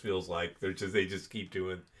honestly just feels like they just keep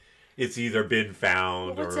doing. It's either been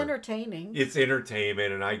found or it's entertaining. It's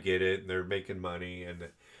entertainment, and I get it, and they're making money, and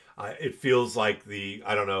it feels like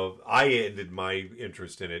I don't know. I ended my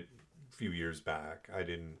interest in it a few years back.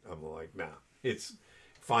 I'm like, nah. It's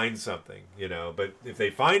find something, But if they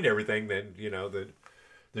find everything, then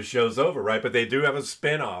the show's over, right? But they do have a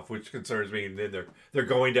spin-off, which concerns me. And then they're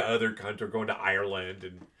going to other countries, going to Ireland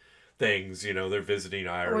and things. They're visiting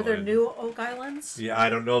Ireland. Or they're new Oak Islands? Yeah, I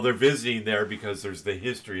don't know. They're visiting there because there's the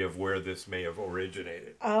history of where this may have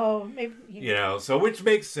originated. Oh, maybe. So which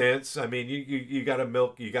makes sense. I mean, you got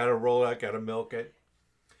to roll out, got to milk it.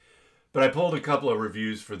 But I pulled a couple of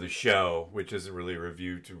reviews for the show, which isn't really a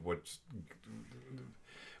review to what's...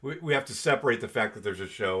 We have to separate the fact that there's a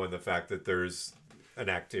show and the fact that there's an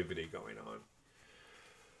activity going on.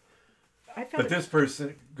 This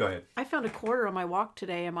person, go ahead. I found a quarter on my walk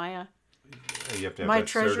today. Am I you have to have that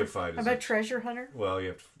certified. I'm a treasure hunter. Well, you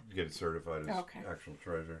have to get it certified as actual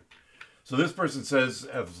treasure. So this person says,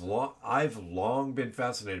 I've long been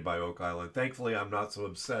fascinated by Oak Island. Thankfully, I'm not so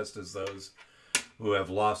obsessed as those who have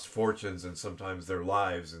lost fortunes and sometimes their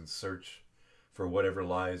lives in search for whatever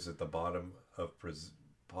lies at the bottom of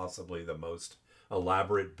possibly the most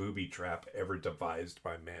elaborate booby trap ever devised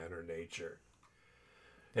by man or nature.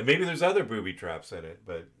 And maybe there's other booby traps in it,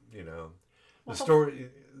 but the story.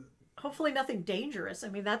 Hopefully, nothing dangerous. I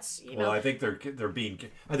mean, that's Well, I think they're being.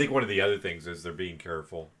 I think one of the other things is they're being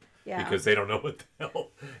careful. Yeah. Because they don't know what the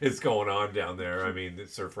hell is going on down there. I mean,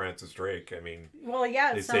 Sir Francis Drake. I mean. Well,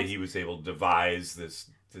 yeah. They say he was able to devise this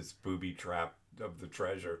booby trap of the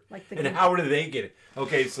treasure. How did they get it?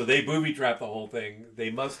 Okay, so they booby trapped the whole thing. They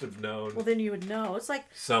must have known. Well, then you would know. It's like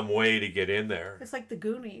some way to get in there. It's like the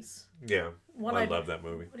Goonies. Yeah, I love that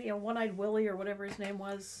movie. One-Eyed Willie or whatever his name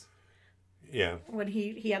was. Yeah. When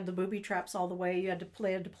he had the booby traps all the way, you had to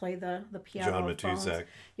play the piano. John Matuszak.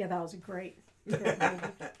 Yeah, that was a great movie.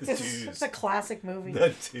 It's a classic movie.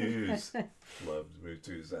 The Twos. Loved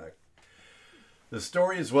Matuszak. The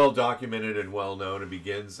story is well documented and well known and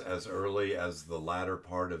begins as early as the latter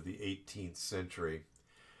part of the 18th century,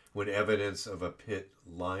 when evidence of a pit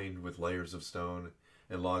lined with layers of stone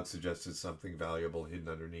and logs suggested something valuable hidden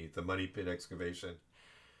underneath. The money pit excavation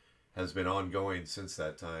has been ongoing since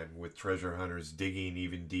that time, with treasure hunters digging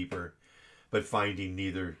even deeper, but finding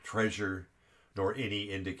neither treasure nor any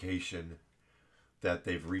indication that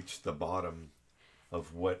they've reached the bottom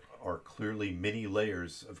of what are clearly many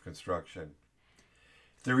layers of construction.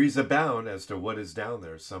 Theories abound as to what is down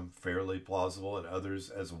there, some fairly plausible and others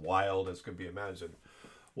as wild as could be imagined.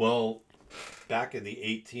 Well, back in the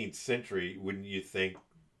 18th century, wouldn't you think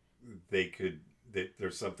that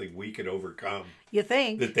there's something we could overcome? You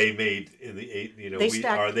think that they made in the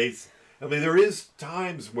I mean, there is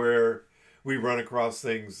times where we run across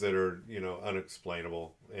things that are,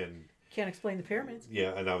 unexplainable and can't explain the pyramids.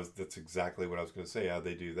 Yeah, and that's exactly what I was going to say. How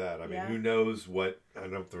they do that? I mean, who knows what? I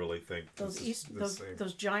don't really think those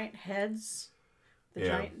giant heads,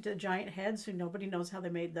 the giant heads. Who nobody knows how they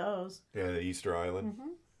made those. Yeah, the Easter Island. Mm-hmm.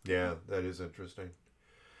 Yeah, that is interesting.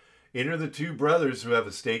 Enter the two brothers who have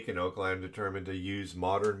a stake in Oak Island, determined to use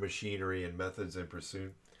modern machinery and methods in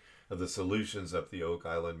pursuit of the solutions of the Oak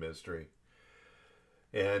Island mystery.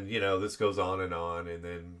 And, this goes on, and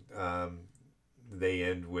then they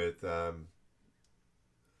end with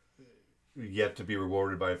yet to be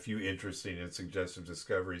rewarded by a few interesting and suggestive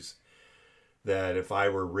discoveries that if I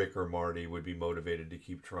were Rick or Marty would be motivated to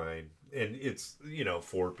keep trying. And it's,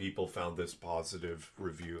 4 people found this positive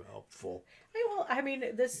review helpful. Well, I mean,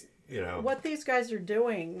 what these guys are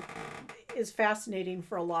doing is fascinating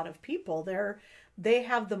for a lot of people. They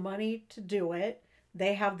have the money to do it.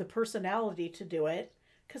 They have the personality to do it.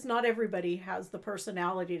 Because not everybody has the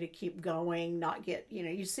personality to keep going, not get,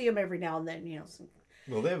 you see them every now and then,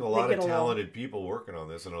 Well, they have a lot of talented people working on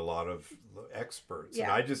this and a lot of experts. Yeah.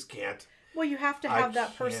 And I just can't. Well, you have to have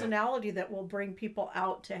that personality that will bring people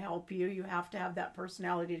out to help you. You have to have that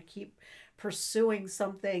personality to keep pursuing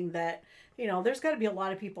something that, there's got to be a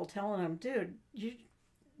lot of people telling them, dude,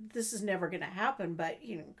 this is never going to happen. But,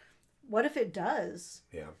 what if it does?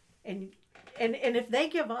 Yeah. And if they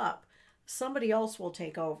give up, somebody else will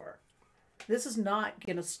take over. This is not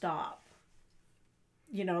going to stop.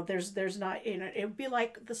 There's not, it would be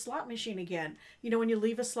like the slot machine again. When you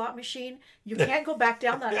leave a slot machine, you can't go back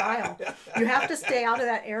down that aisle. You have to stay out of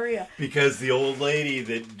that area. Because the old lady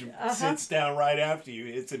that sits down right after you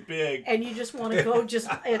hits it big. And you just want to go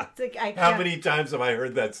How many times have I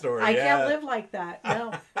heard that story? I can't live like that.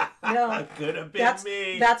 No. It could have been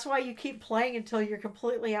me. That's why you keep playing until you're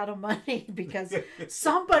completely out of money, because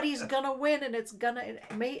somebody's going to win and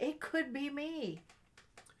it could be me.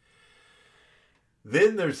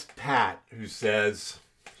 Then there's Pat, who says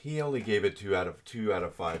he only gave it 2 out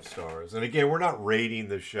of 5 stars. And again, we're not rating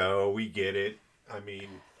the show. We get it. I mean,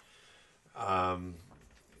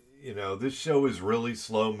 this show is really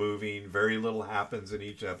slow moving. Very little happens in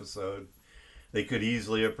each episode. They could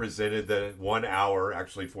easily have presented the 1 hour,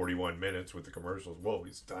 actually 41 minutes with the commercials. Whoa,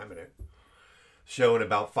 he's timing it. Show in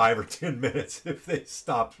about 5 or 10 minutes if they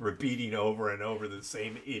stopped repeating over and over the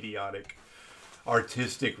same idiotic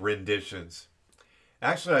artistic renditions.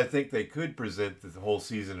 Actually, I think they could present the whole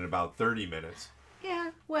season in about 30 minutes. Yeah,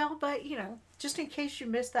 well, but, just in case you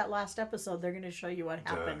missed that last episode, they're going to show you what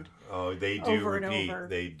happened. They do repeat.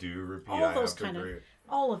 They do repeat. All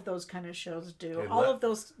of those kind of shows do. And all of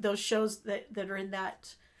those shows that are in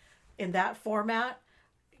that format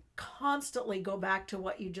constantly go back to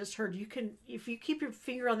what you just heard. You can, if you keep your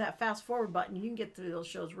finger on that fast forward button, you can get through those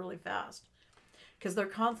shows really fast. Because they're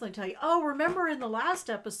constantly telling you, oh, remember in the last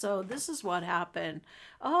episode, this is what happened.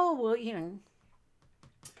 Oh, well,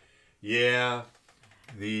 Yeah.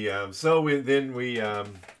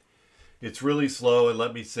 It's really slow, and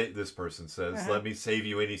let me say, this person says, let me save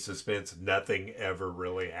you any suspense. Nothing ever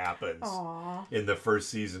really happens in the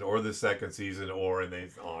first season or the second season or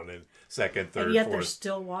in second, third, and yet fourth. They're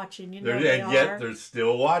still watching. Yet they're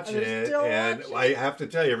still watching it. And I have to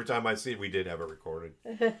tell you, every time I see it, we did have it recorded.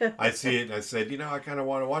 I see it and I said, I kind of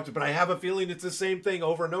want to watch it, but I have a feeling it's the same thing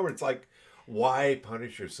over and over. It's like, why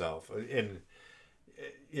punish yourself? And,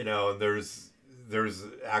 there's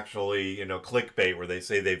actually, clickbait where they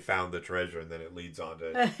say they've found the treasure and then it leads on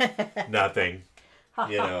to nothing.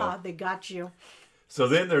 They got you. So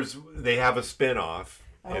then they have a spin-off.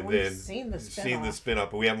 And we've then seen the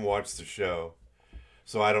spin-off, but we haven't watched the show.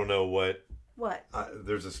 So I don't know what.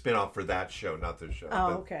 There's a spin-off for that show, not this show.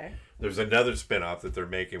 Oh, okay. There's another spin-off that they're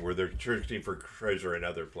making where they're searching for treasure in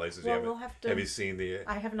other places. Well, have you seen the...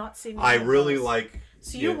 I have not seen I really like...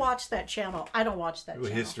 So you watch that channel. I don't watch that channel.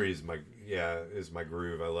 History is my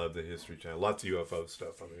groove. I love the History Channel. Lots of UFO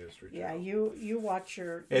stuff on the History Channel. Yeah, you watch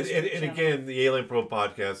your... And again, the Alien Pro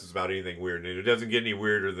podcast is about anything weird. And it doesn't get any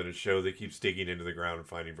weirder than a show that keeps digging into the ground and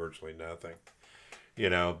finding virtually nothing.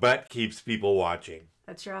 But keeps people watching.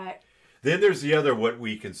 That's right. Then there's the other, what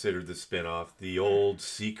we consider the spinoff, the old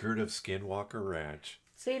Secret of Skinwalker Ranch.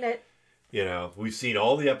 Seen it. You know, we've seen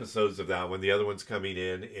all the episodes of that one. The other one's coming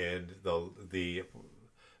in the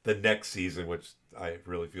next season, which I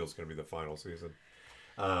really feel is going to be the final season,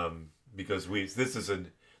 because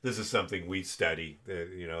this is something we study.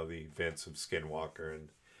 You know, the events of Skinwalker, and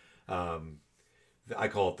I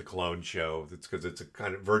call it the clone show. It's because it's a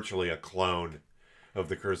kind of virtually a clone of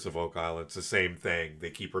the Curse of Oak Island. It's the same thing.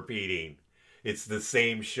 They keep repeating. It's the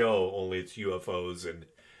same show, only it's UFOs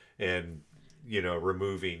and you know,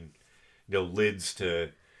 removing, you know, lids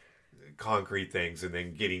to concrete things and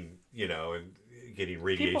then getting, you know, and getting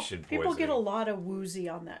radiation people poisoning. Get a lot of woozy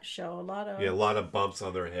on that show. A lot of bumps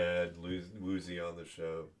on their head, woozy on the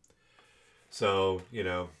show. So, you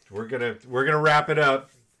know, we're gonna wrap it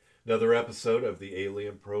up. Another episode of the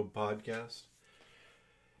Alien Probe podcast.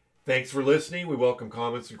 Thanks for listening. We welcome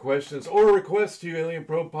comments and questions or requests to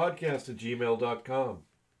alienprobepodcast@gmail.com.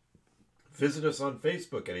 Visit us on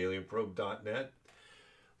Facebook at alienprobe.net.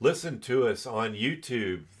 Listen to us on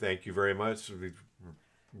YouTube. Thank you very much.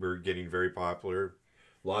 We're getting very popular.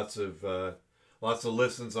 Lots of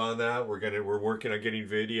listens on that. We're working on getting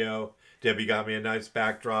video. Debbie got me a nice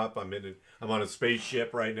backdrop. I'm on a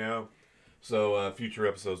spaceship right now. So future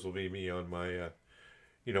episodes will be me on my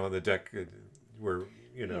on the deck where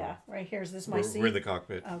yeah, right here. Is this my seat? We're in the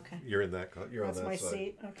cockpit. Okay. You're in that. You're That's on that my side.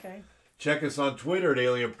 seat. Okay. Check us on Twitter at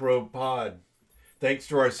Alien Probe Pod. Thanks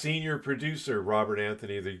to our senior producer, Robert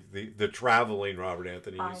Anthony, the traveling Robert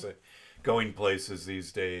Anthony. Hi. He's going places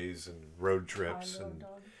these days and road trips.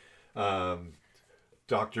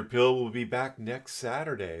 Dr. Pill will be back next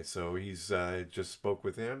Saturday, so he's just spoke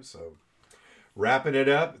with him. So wrapping it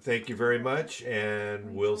up. Thank you very much,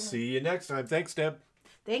 and we'll see you next time. Thanks, Deb.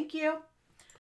 Thank you.